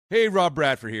Hey, Rob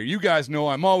Bradford here. You guys know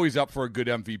I'm always up for a good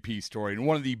MVP story, and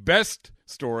one of the best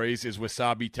stories is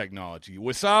Wasabi Technology.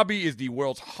 Wasabi is the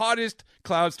world's hottest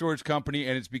cloud storage company,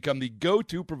 and it's become the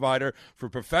go-to provider for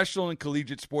professional and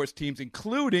collegiate sports teams,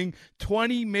 including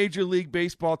 20 Major League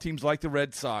Baseball teams like the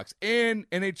Red Sox and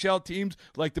NHL teams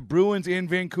like the Bruins and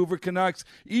Vancouver Canucks.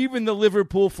 Even the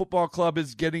Liverpool Football Club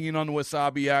is getting in on the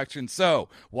Wasabi action. So,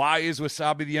 why is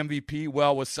Wasabi the MVP?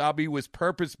 Well, Wasabi was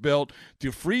purpose-built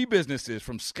to free businesses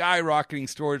from skyrocketing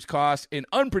storage costs and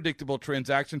unpredictable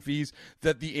transaction fees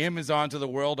that the Amazons of the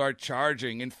world are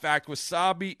charging. In fact,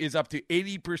 Wasabi is up to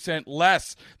 80%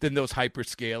 less than those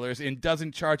hyperscalers and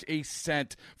doesn't charge a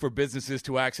cent for businesses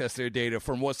to access their data.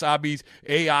 From Wasabi's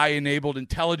AI-enabled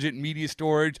intelligent media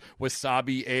storage,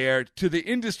 Wasabi Air, to the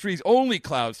industry's only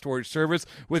cloud storage service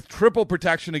with triple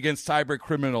protection against cyber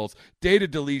criminals, data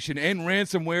deletion, and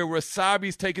ransomware,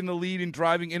 Wasabi's taken the lead in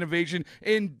driving innovation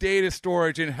in data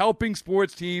storage and helping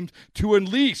sports teams to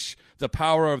unleash the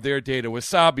power of their data.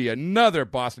 Wasabi, another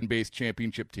Boston-based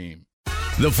championship team.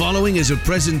 The following is a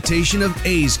presentation of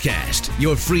A's Cast,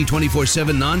 your free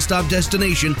 24/7 nonstop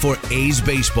destination for A's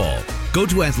baseball. Go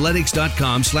to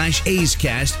athletics.com/A's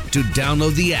Cast to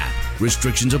download the app.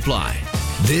 Restrictions apply.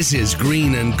 This is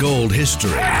Green and Gold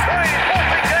history.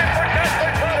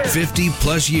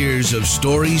 50-plus years of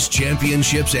stories,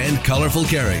 championships, and colorful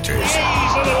characters.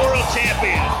 A's are the world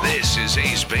champions. This is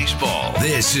A's baseball.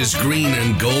 This is Green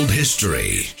and Gold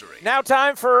history. Now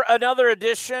time for another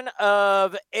edition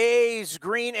of A's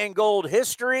Green and Gold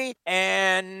history,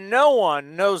 and no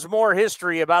one knows more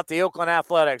history about the Oakland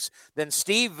Athletics than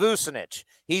Steve Vucinich.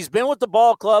 He's been with the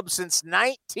ball club since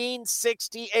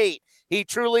 1968. He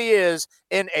truly is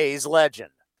an A's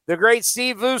legend. The great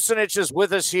Steve Vucinich is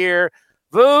with us here.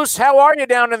 Voos, how are you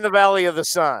down in the Valley of the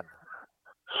Sun?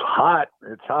 It's hot.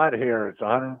 It's hot here. It's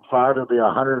 105. It'll be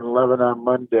 111 on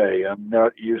Monday. I'm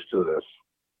not used to this.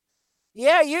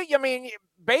 Yeah, I mean,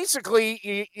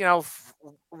 basically,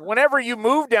 whenever you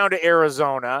move down to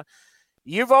Arizona,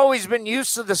 you've always been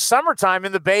used to the summertime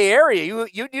in the Bay Area.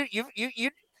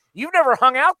 You've never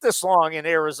hung out this long in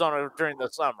Arizona during the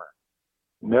summer.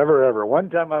 Never, ever. One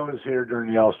time I was here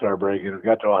during the All-Star break, and it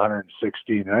got to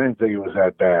 116, and I didn't think it was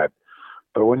that bad.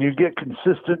 But when you get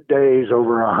consistent days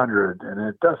over 100, and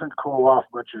it doesn't cool off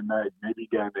much at night, maybe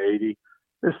down to 80,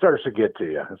 it starts to get to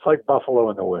you. It's like Buffalo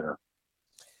in the winter.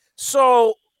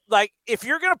 So, if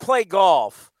you're going to play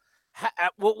golf,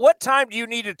 what time do you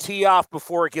need to tee off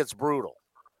before it gets brutal?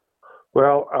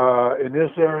 Well, in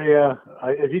this area,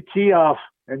 if you tee off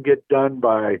and get done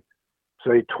by,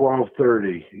 say,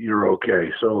 12:30, you're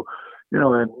okay. So,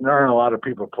 and there aren't a lot of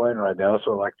people playing right now.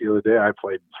 So, like the other day, I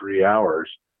played in 3 hours.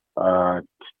 A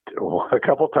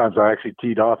couple times I actually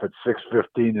teed off at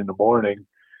 6:15 in the morning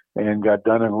and got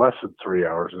done in less than 3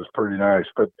 hours. It was pretty nice.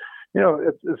 But,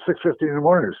 at 6:15 in the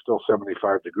morning, it's still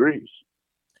 75 degrees.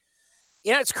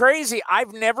 Yeah, it's crazy.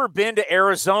 I've never been to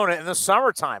Arizona in the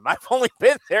summertime. I've only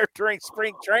been there during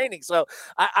spring training. So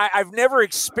I've never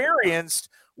experienced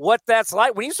what that's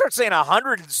like. When you start saying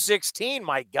 116,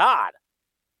 my God.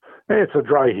 Hey, it's a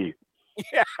dry heat.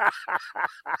 Yeah,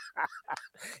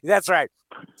 that's right.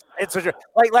 It's a,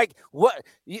 like what?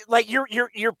 Like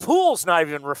your pool's not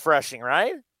even refreshing,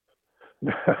 right?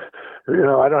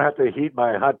 I don't have to heat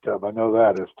my hot tub. I know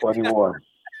that it's plenty warm.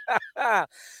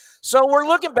 So we're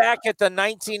looking back at the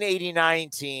 1989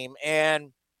 team,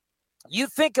 and you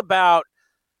think about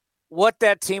what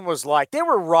that team was like. They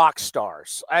were rock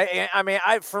stars.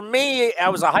 For me, I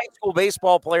was a high school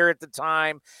baseball player at the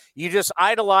time. You just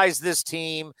idolized this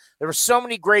team. There were so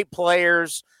many great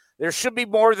players. There should be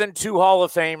more than 2 Hall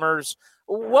of Famers.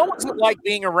 What was it like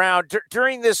being around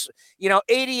during this,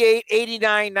 88,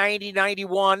 89, 90,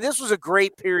 91? This was a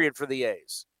great period for the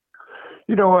A's.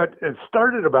 You know what? It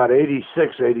started about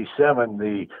 86,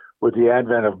 87, with the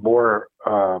advent of more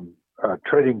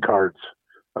trading cards,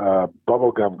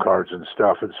 bubblegum cards and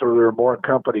stuff. And so there were more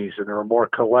companies and there were more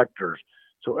collectors.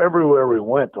 So everywhere we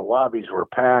went, the lobbies were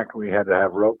packed. We had to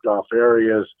have roped off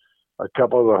areas. A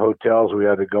couple of the hotels, we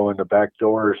had to go in the back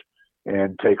doors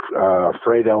and take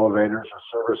freight elevators or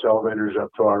service elevators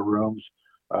up to our rooms.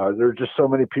 There were just so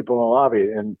many people in the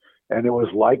lobby, and it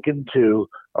was likened to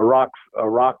a rock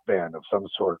band of some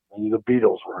sort. Maybe the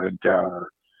Beatles were in town,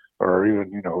 or even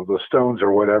the Stones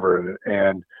or whatever.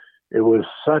 And it was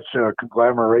such a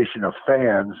conglomeration of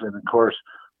fans, and of course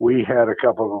we had a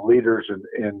couple of leaders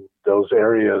in those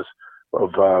areas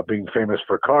of being famous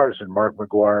for cars, and Mark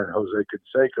McGwire and Jose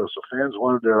Canseco. So fans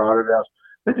wanted their autographs.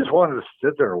 They just wanted to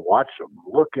sit there and watch them,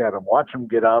 look at them, watch them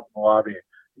get out in the lobby,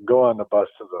 and go on the bus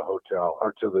to the hotel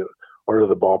or to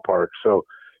the ballpark. So,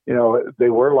 they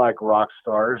were like rock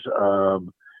stars.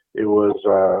 It was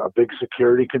a big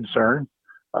security concern.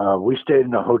 We stayed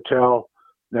in a hotel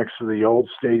next to the old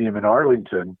stadium in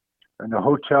Arlington, and the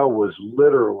hotel was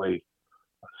literally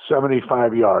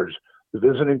 75 yards. The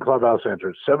visiting clubhouse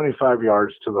entrance, 75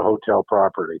 yards to the hotel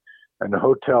property. And the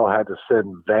hotel had to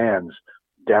send vans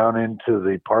down into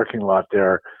the parking lot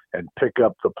there and pick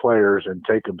up the players and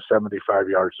take them 75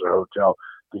 yards to the hotel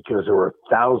because there were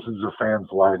thousands of fans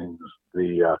lining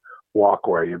the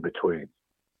walkway in between.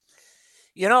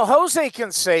 You know, Jose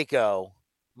Canseco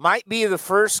might be the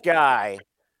first guy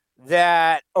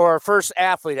or first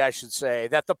athlete, I should say,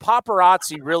 that the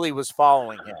paparazzi really was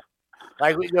following him.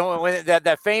 Like, you know, when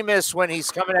that famous when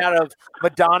he's coming out of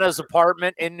Madonna's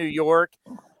apartment in New York.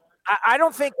 I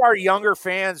don't think our younger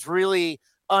fans really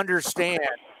understand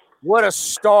what a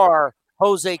star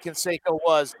Jose Canseco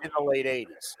was in the late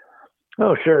 80s.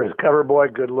 Oh, sure. His cover boy,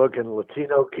 good-looking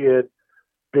Latino kid,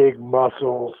 big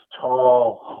muscles,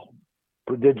 tall,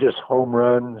 prodigious home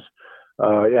runs.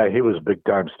 Yeah, he was a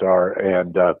big-time star.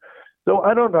 And though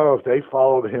I don't know if they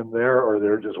followed him there or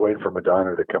they're just waiting for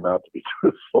Madonna to come out to be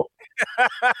truthful.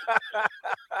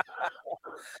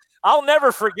 I'll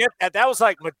never forget that. That was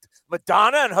like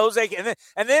Madonna and Jose,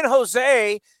 and then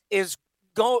Jose is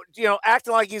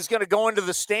acting like he's going to go into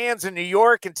the stands in New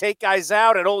York and take guys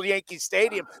out at Old Yankee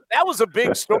Stadium. That was a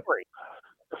big story.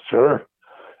 Sure.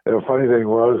 And the funny thing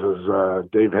was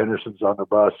Dave Henderson's on the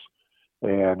bus,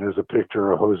 and there's a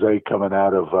picture of Jose coming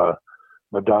out of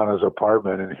Madonna's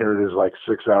apartment, and here it is like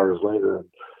 6 hours later, and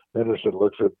Henderson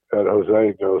looks at Jose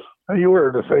and goes, "Hey, you were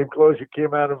in the same clothes you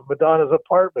came out of Madonna's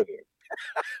apartment in."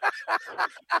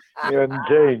 He hadn't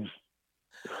changed.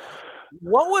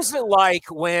 What was it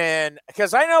like when –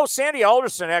 because I know Sandy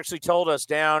Alderson actually told us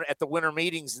down at the winter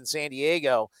meetings in San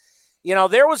Diego, you know,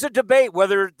 there was a debate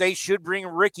whether they should bring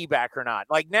Ricky back or not.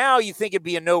 Like now you think it'd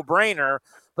be a no-brainer,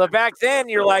 but back then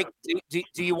you're like, do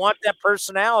you want that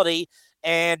personality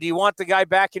and do you want the guy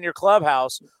back in your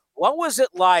clubhouse? What was it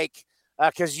like?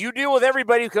 Because you deal with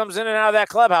everybody who comes in and out of that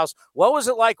clubhouse. What was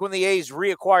it like when the A's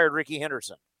reacquired Ricky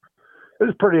Henderson? It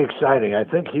was pretty exciting. I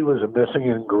think he was a missing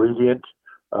ingredient.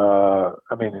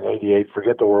 In 88,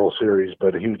 forget the World Series,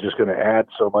 but he was just going to add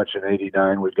so much in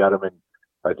 89. We got him in,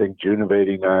 I think, June of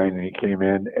 89, and he came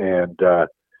in, and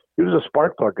he was a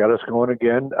spark plug, got us going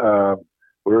again.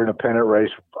 We were in a pennant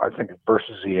race, I think,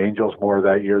 versus the Angels more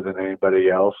that year than anybody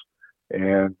else.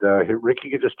 And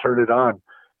Ricky could just turn it on.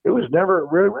 It was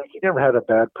Ricky never had a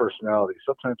bad personality.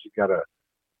 Sometimes he got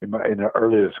in the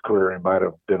early of his career, he might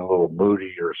have been a little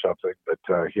moody or something, but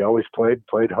he always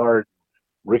played hard.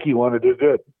 Ricky wanted to do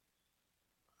good.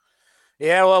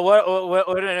 Yeah, well,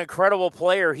 what an incredible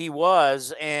player he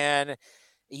was. And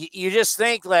you just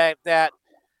think that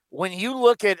when you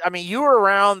look at, you were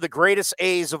around the greatest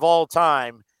A's of all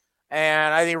time.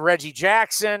 And I think Reggie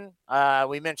Jackson,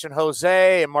 we mentioned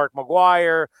Jose and Mark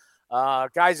McGwire,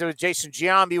 guys with Jason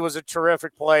Giambi was a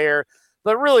terrific player.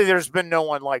 But really, there's been no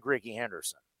one like Ricky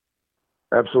Henderson.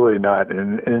 Absolutely not.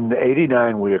 In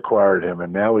 89, we acquired him,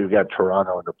 and now we've got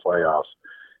Toronto in the playoffs.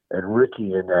 And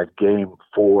Ricky in that game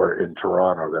 4 in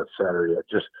Toronto that Saturday,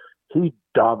 he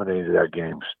dominated that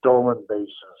game. Stolen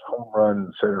bases, home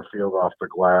run, center field off the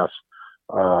glass.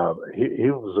 He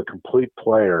was a complete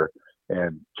player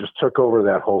and just took over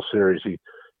that whole series. He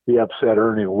upset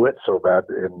Ernie Witt so bad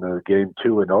in the game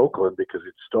 2 in Oakland because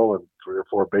he'd stolen 3 or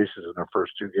 4 bases in the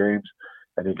first 2 games.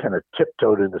 And he kind of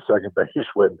tiptoed into second base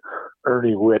when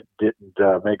Ernie Witt didn't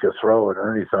make a throw, and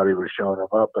Ernie thought he was showing him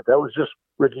up. But that was just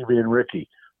Ricky being Ricky.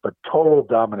 But total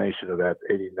domination of that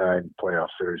 89 playoff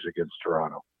series against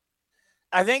Toronto.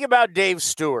 I think about Dave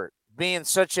Stewart being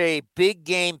such a big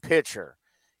game pitcher,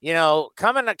 you know,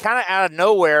 coming kind of out of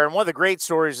nowhere. And one of the great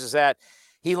stories is that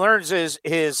he learns his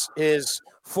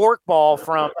forkball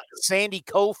from Sandy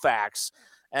Koufax.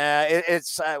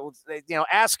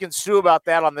 Asking Stu about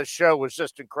that on the show was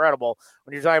just incredible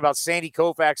when you're talking about Sandy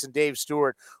Koufax and Dave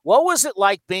Stewart. What was it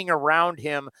like being around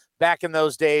him back in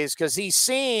those days? Because he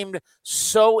seemed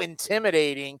so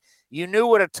intimidating. You knew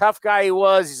what a tough guy he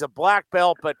was. He's a black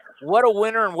belt, but what a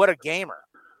winner and what a gamer.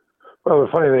 Well,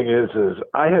 the funny thing is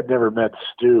I had never met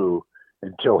Stu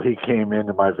until he came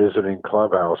into my visiting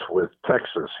clubhouse with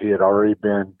Texas. He had already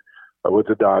been with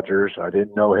the Dodgers. I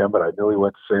didn't know him, but I knew he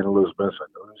went to St. Elizabeth. I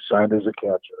knew he signed as a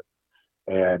catcher.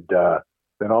 And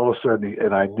then all of a sudden,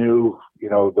 and I knew,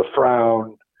 the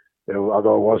frown,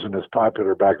 although it wasn't as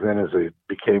popular back then as it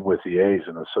became with the A's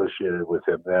and associated with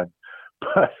him then.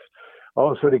 But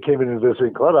all of a sudden he came into the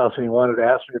visiting clubhouse and he wanted to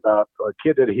ask me about a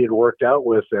kid that he had worked out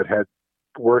with that had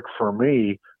worked for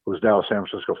me, who's now a San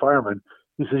Francisco fireman.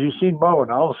 He said, "You seen Mo?"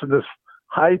 And all of a sudden this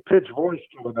high-pitched voice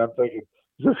coming, I'm thinking,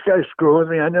 this guy screwing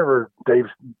me? I never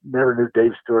knew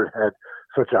Dave Stewart had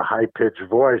such a high-pitched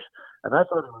voice, and I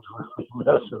thought it was really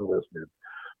messing with me.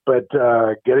 But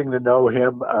getting to know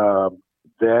him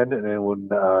then, and then when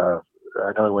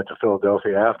I know he went to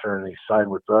Philadelphia after, and he signed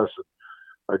with us,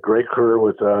 a great career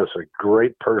with us, a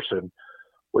great person.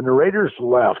 When the Raiders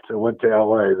left and went to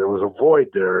L.A., there was a void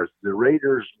there. The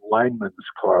Raiders Linemen's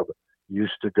Club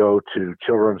used to go to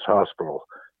Children's Hospital.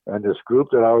 And this group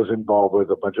that I was involved with,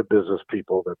 a bunch of business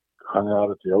people that hung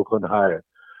out at the Oakland Hyatt,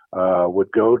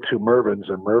 would go to Mervyn's,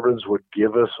 and Mervyn's would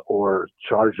give us or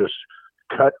charge us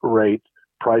cut rate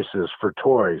prices for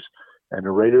toys. And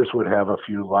the Raiders would have a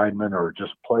few linemen or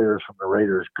just players from the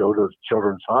Raiders go to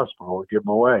Children's Hospital and give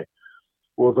them away.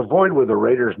 Well, the void with the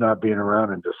Raiders not being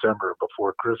around in December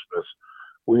before Christmas,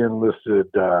 we enlisted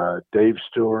Dave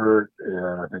Stewart,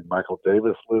 and I think Michael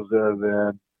Davis lived there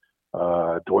then,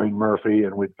 Dwayne Murphy,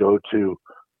 and we'd go to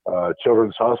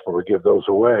Children's Hospital to give those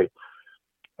away.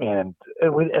 And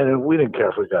we didn't care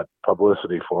if we got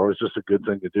publicity for it. It was just a good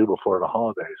thing to do before the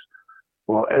holidays.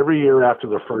 Well, every year after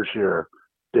the first year,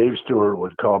 Dave Stewart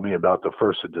would call me about the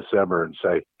 1st of December and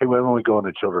say, hey, when are we going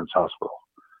to Children's Hospital?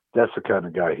 That's the kind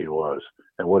of guy he was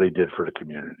and what he did for the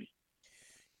community.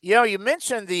 You know, you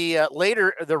mentioned the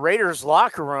Raiders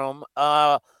locker room.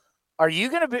 Are you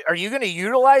going to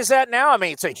utilize that now? I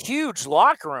mean, it's a huge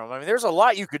locker room. I mean, there's a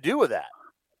lot you could do with that.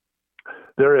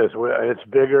 There is. It's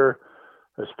bigger,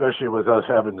 especially with us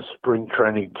having the spring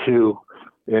training too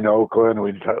in Oakland.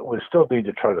 We still need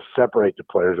to try to separate the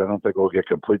players. I don't think we'll get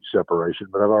complete separation,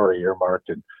 but I've already earmarked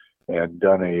and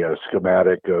done a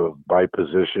schematic of by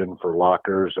position for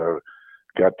lockers. I've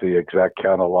got the exact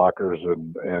count of lockers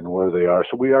and where they are.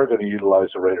 So we are going to utilize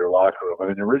the Raider locker room. I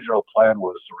mean, the original plan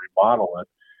was to remodel it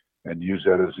and use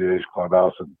that as the A's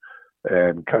clubhouse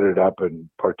and cut it up and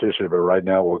partition it. But right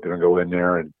now we're going to go in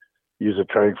there and use the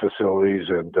training facilities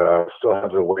and still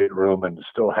have the weight room and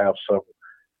still have some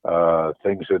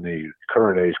things in the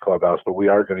current A's clubhouse. But we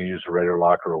are going to use the Raider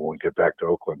locker room when we get back to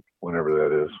Oakland, whenever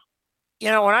that is. You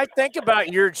know, when I think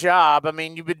about your job, I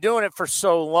mean, you've been doing it for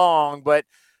so long, but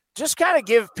just kind of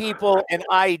give people an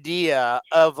idea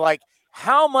of like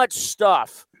how much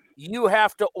stuff you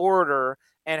have to order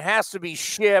and has to be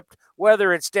shipped,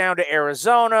 whether it's down to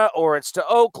Arizona or it's to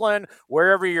Oakland,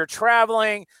 wherever you're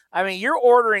traveling. I mean, you're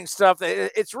ordering stuff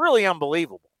that it's really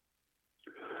unbelievable.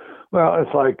 Well,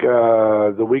 it's like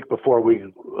the week before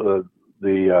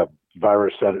the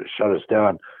virus shut us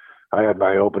down, I had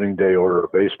my opening day order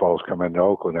of baseballs come into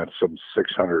Oakland. That's some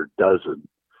 600 dozen.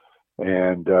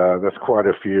 And that's quite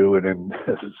a few. And then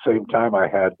at the same time, I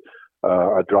had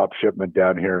a drop shipment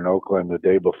down here in Oakland the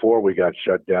day before we got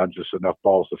shut down, just enough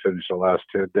balls to finish the last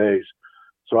 10 days.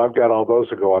 So I've got all those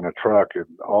to go on a truck and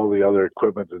all the other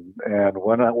equipment. And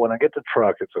when I get the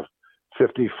truck, it's a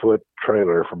 50-foot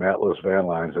trailer from Atlas Van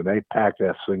Lines, and they pack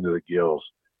that thing to the gills.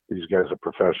 These guys are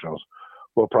professionals.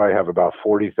 We'll probably have about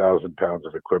 40,000 pounds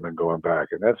of equipment going back,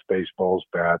 and that's baseballs,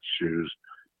 bats, shoes,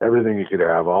 everything you could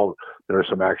have. There's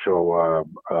some actual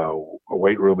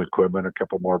weight room equipment, a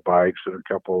couple more bikes, and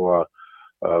a couple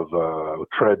of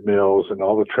treadmills, and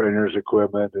all the trainers'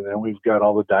 equipment. And then we've got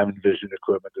all the Diamond Vision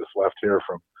equipment that's left here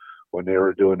from when they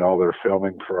were doing all their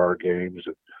filming for our games.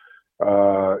 And,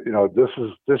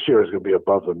 this year is going to be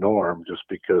above the norm just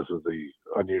because of the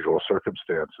unusual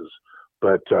circumstances.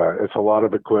 But it's a lot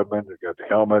of equipment. We've got the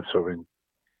helmets. I mean,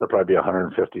 there'll probably be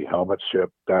 150 helmets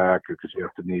shipped back because you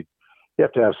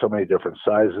have to have so many different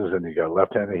sizes, and you got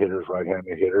left-handed hitters,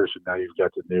 right-handed hitters, and now you've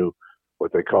got the new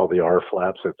what they call the R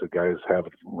flaps that the guys have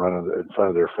running in front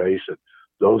of their face, and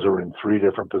those are in 3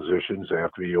 different positions. They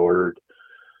have to be ordered.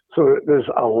 So there's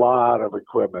a lot of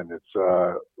equipment. It's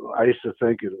I used to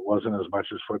think it wasn't as much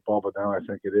as football, but now I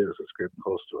think it is. It's getting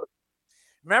close to it.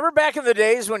 Remember back in the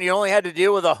days when you only had to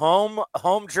deal with a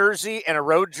home jersey and a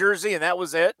road jersey, and that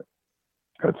was it?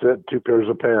 That's it. 2 pairs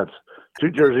of pants,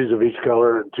 2 jerseys of each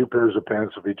color, and 2 pairs of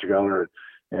pants of each color.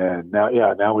 And now we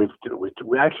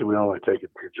only take 2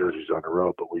 jerseys on the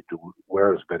road, but we do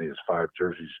wear as many as 5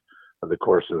 jerseys in the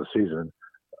course of the season,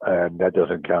 and that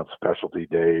doesn't count specialty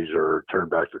days or turn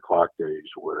back the clock days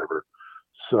or whatever.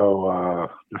 So,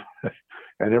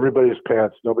 and everybody's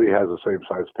pants, nobody has the same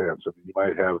size pants. I mean, you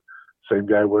might have same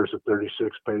guy wears a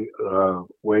 36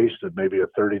 waist and maybe a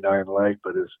 39 leg,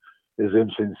 but his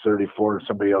inseam's 34, and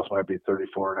somebody else might be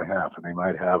 34 and a half, and they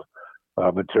might have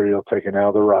material taken out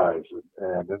of the rise.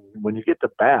 And then when you get to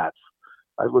bats,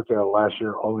 I looked at it last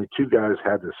year, only 2 guys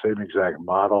had the same exact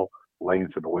model,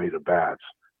 length, and weight of bats.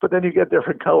 But then you get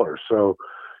different colors. So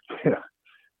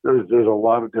there's a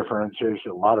lot of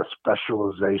differentiation, a lot of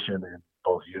specialization in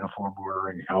both uniform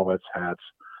ordering, helmets, hats,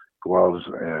 gloves,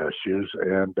 shoes,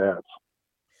 and bats.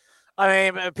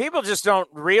 I mean, people just don't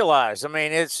realize. I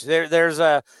mean, there's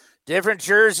a different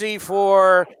jersey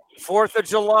for 4th of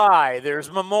July.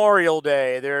 There's Memorial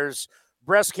Day. There's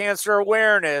breast cancer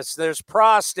awareness. There's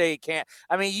prostate cancer.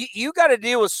 I mean, you got to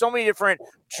deal with so many different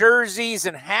jerseys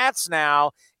and hats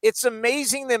now. It's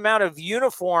amazing the amount of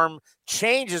uniform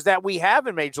changes that we have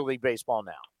in Major League Baseball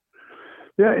now.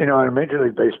 Yeah, in Major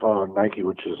League Baseball, Nike,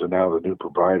 which is now the new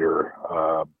provider,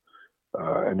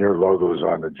 and their logo's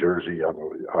on the jersey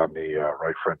on the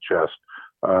right front chest.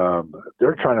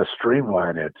 They're trying to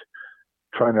streamline it,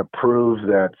 trying to prove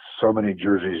that so many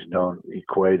jerseys don't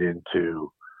equate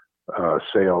into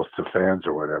sales to fans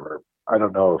or whatever. I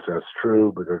don't know if that's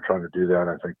true, but they're trying to do that,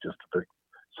 I think, just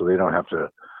so they don't have to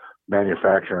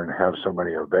manufacture and have so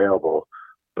many available.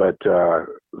 But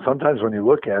sometimes when you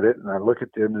look at it, and I look at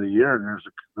the end of the year, and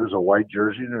there's a white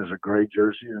jersey and there's a gray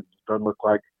jersey, and it doesn't look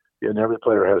like, and every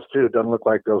player has two, it doesn't look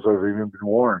like those have even been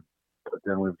worn. But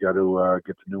then we've got to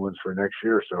get the new ones for next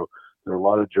year. So there are a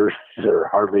lot of jerseys that are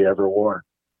hardly ever worn.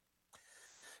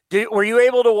 Were you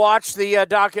able to watch the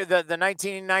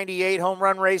 1998 home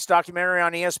run race documentary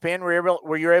on ESPN?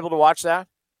 Were you able to watch that?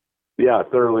 Yeah, I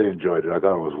thoroughly enjoyed it. I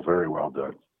thought it was very well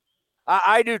done.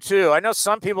 I do too. I know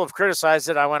some people have criticized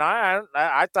it.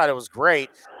 I thought it was great.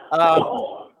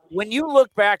 When you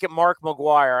look back at Mark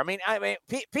McGwire, I mean,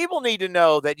 people need to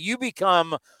know that you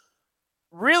become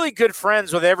really good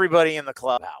friends with everybody in the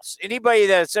clubhouse. Anybody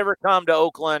that's ever come to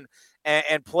Oakland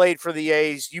and played for the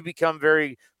A's, you become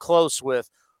very close with.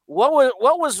 What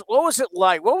was it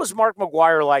like? What was Mark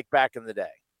McGwire like back in the day?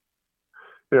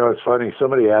 It's funny.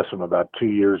 Somebody asked him about 2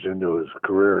 years into his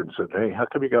career and said, "Hey, how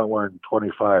come you got wearing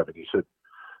 25?" And he said,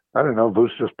 "I don't know.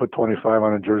 Boost just put 25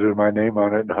 on a jersey with my name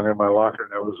on it and hung it in my locker,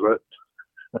 and that was it."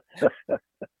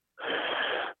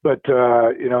 But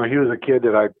he was a kid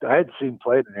that I had seen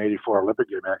played in the '84 Olympic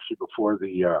game actually before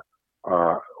the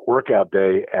workout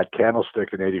day at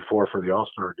Candlestick in '84 for the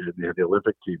All-Star game. They had the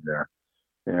Olympic team there,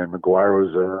 and McGwire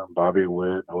was there, Bobby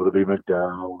Witt, Oda B.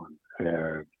 McDowell,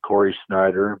 and Corey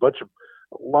Snyder,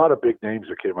 a lot of big names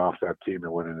that came off that team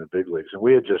and went into the big leagues. And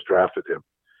we had just drafted him.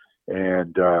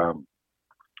 And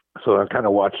so I kind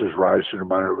of watched his rise through the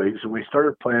minor leagues. And we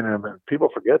started playing him, and people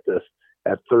forget this,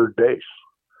 at third base.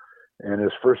 And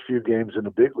his first few games in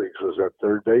the big leagues was at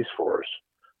third base for us.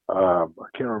 I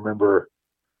can't remember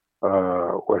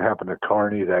what happened to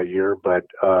Carney that year, but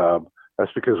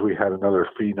that's because we had another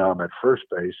phenom at first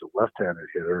base, a left-handed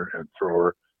hitter and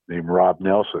thrower named Rob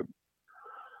Nelson.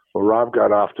 Well, Rob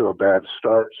got off to a bad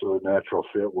start, so the natural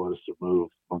fit was to move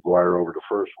McGwire over to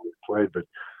first when we played. But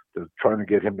trying to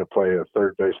get him to play a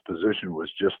third base position was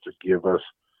just to give us,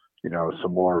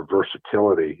 some more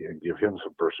versatility and give him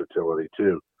some versatility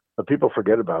too. But people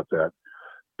forget about that.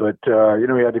 But,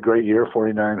 he had a great year,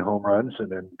 49 home runs, and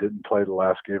then didn't play the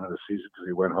last game of the season because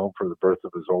he went home for the birth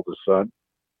of his oldest son.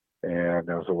 And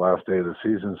that was the last day of the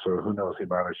season, so who knows, he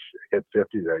might have hit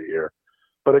 50 that year.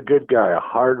 But a good guy, a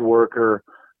hard worker,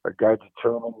 a guy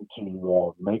determined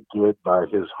to make good by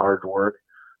his hard work.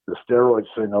 The steroids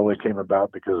thing only came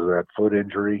about because of that foot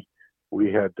injury.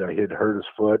 We had he'd hurt his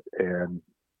foot, and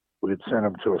we had sent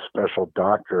him to a special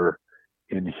doctor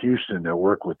in Houston that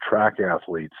worked with track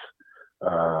athletes.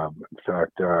 In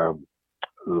fact, a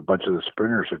bunch of the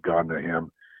sprinters had gone to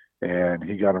him, and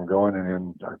he got him going. And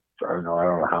then I don't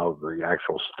know how the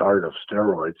actual start of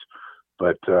steroids,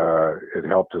 but it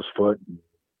helped his foot. And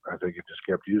I think it just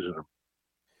kept using him.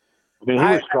 I mean,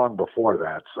 he was strong before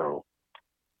that, so.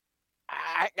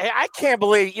 I can't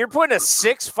believe you're putting a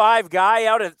 6'5" guy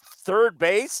out at third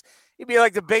base. He'd be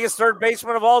like the biggest third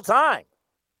baseman of all time.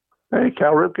 Hey,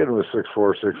 Cal Ripken was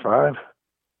 6'4", 6'5".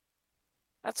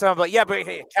 That sounds like, yeah, but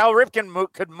Cal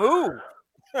Ripken could move.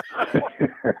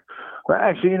 Well,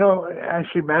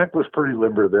 actually, Mac was pretty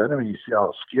limber then. I mean, you see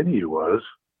how skinny he was,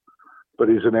 but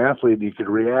he's an athlete and he could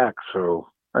react. So,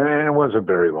 and it wasn't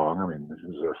very long. I mean, he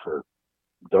was there for a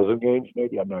dozen games,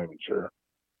 maybe. I'm not even sure.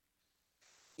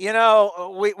 We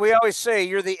always say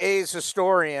you're the A's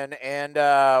historian, and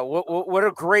what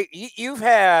a great you've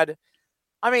had.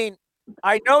 I mean,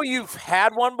 I know you've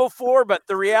had one before, but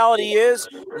the reality is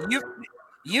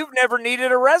you've never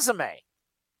needed a resume.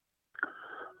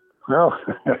 Well,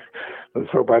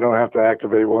 let's hope I don't have to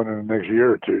activate one in the next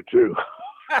year or two, too.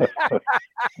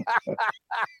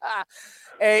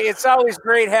 Hey, it's always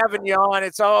great having you on.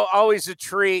 It's always a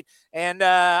treat, and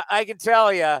I can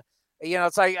tell you.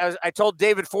 It's like I told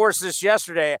David Forrest this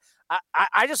yesterday.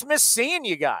 I just miss seeing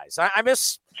you guys. I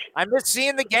miss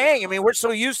seeing the gang. I mean, we're so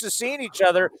used to seeing each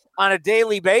other on a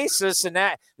daily basis, and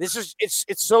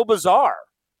it's so bizarre.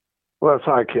 Well, that's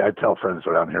how I tell friends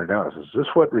around here now. Is this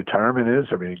what retirement is?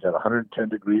 I mean, you got 110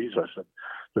 degrees. I said,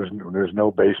 there's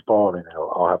no baseball. I mean,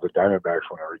 I'll have the Diamondbacks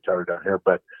when I retire down here,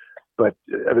 but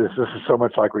this is so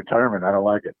much like retirement. I don't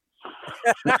like it.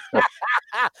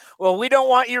 Well, we don't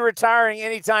want you retiring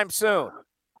anytime soon.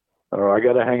 I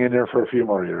got to hang in there for a few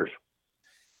more years.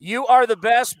 You are the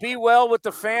best. Be well with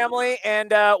the family,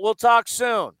 and we'll talk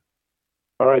soon.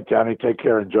 All right, Johnny, take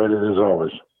care. Enjoyed it as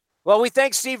always. Well, we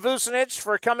thank Steve Vucinich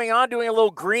for coming on, doing a little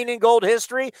green and gold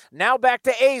history. Now back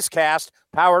to A's Cast,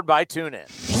 powered by TuneIn.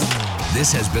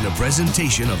 This has been a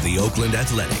presentation of the Oakland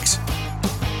Athletics.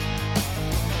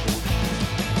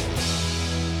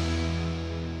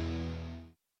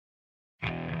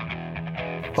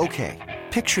 Okay,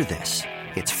 picture this.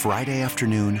 It's Friday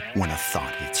afternoon when a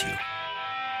thought hits you.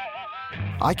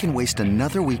 I can waste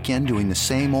another weekend doing the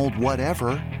same old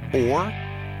whatever, or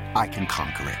I can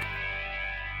conquer it.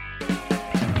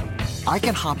 I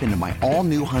can hop into my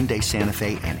all-new Hyundai Santa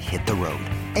Fe and hit the road.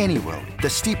 Any road. The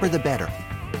steeper, the better.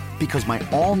 Because my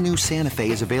all-new Santa Fe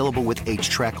is available with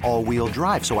H-Track all-wheel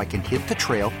drive, so I can hit the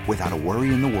trail without a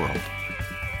worry in the world.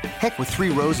 Heck, with 3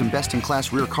 rows and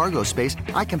best-in-class rear cargo space,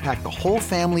 I can pack the whole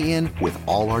family in with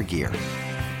all our gear.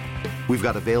 We've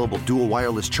got available dual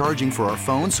wireless charging for our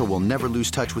phones, so we'll never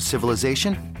lose touch with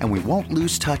civilization, and we won't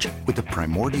lose touch with the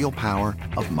primordial power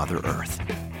of Mother Earth.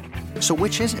 So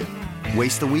which is it?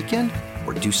 Waste the weekend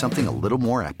or do something a little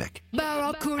more epic?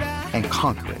 And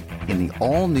conquer it in the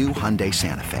all-new Hyundai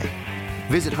Santa Fe.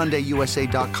 Visit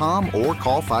HyundaiUSA.com or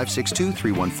call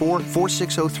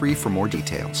 562-314-4603 for more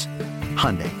details.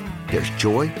 Hyundai, there's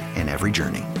joy in every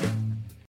journey.